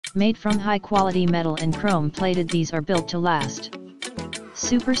Made from high quality metal and chrome plated, these are built to last.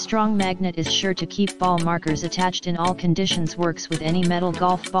 Super strong magnet is sure to keep ball markers attached in all conditions. Works with any metal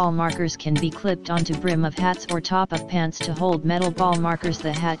golf ball. Markers can be clipped onto brim of hats or top of pants to hold metal ball markers.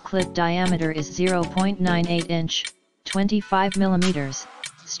 The hat clip diameter is 0.98 inch, 25 mm.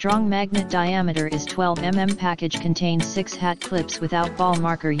 Strong magnet diameter is 12 mm. Package contains 6 hat clips without ball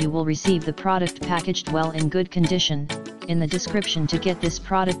marker. You will receive the product packaged well in good condition. In the description to get this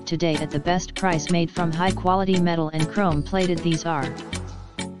product today at the best price. Made from high quality metal and chrome plated, these are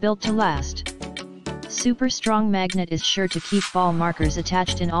built to last. Super strong magnet is sure to keep ball markers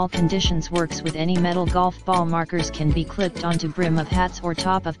attached in all conditions. Works with any metal golf ball. Markers can be clipped onto brim of hats or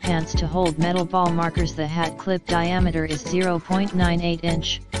top of pants to hold metal ball markers. The hat clip diameter is 0.98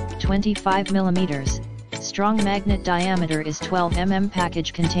 inch, 25 mm. Strong magnet diameter is 12 mm.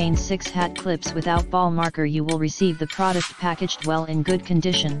 Package contains 6 hat clips without ball marker. You will receive the product packaged well in good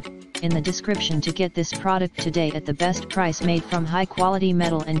condition. In the description to get this product today at the best price. Made from high quality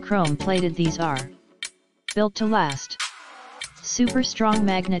metal and chrome plated, these are built to last. Super strong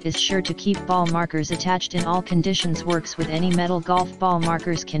magnet is sure to keep ball markers attached in all conditions. Works with any metal golf ball.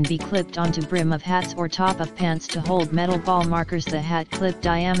 Markers can be clipped onto brim of hats or top of pants to hold metal ball markers. The hat clip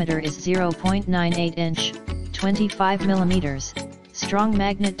diameter is 0.98 inch, 25 mm. Strong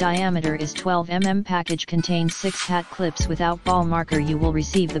magnet diameter is 12 mm. Package contains 6 hat clips without ball marker. You will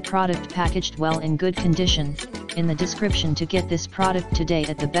receive the product packaged well in good condition. In the description to get this product today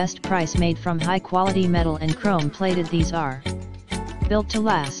at the best price. Made from high quality metal and chrome plated, these are built to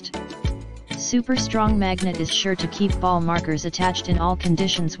last. Super strong magnet is sure to keep ball markers attached in all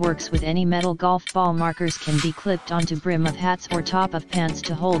conditions. Works with any metal golf ball. Markers can be clipped onto brim of hats or top of pants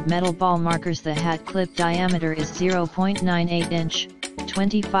to hold metal ball markers. The hat clip diameter is 0.98 inch,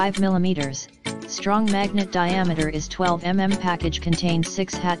 25 mm. Strong magnet diameter is 12 mm. Package contains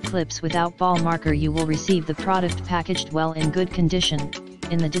 6 hat clips without ball marker. You will receive the product packaged well in good condition.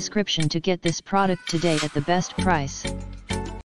 In the description to get this product today at the best price.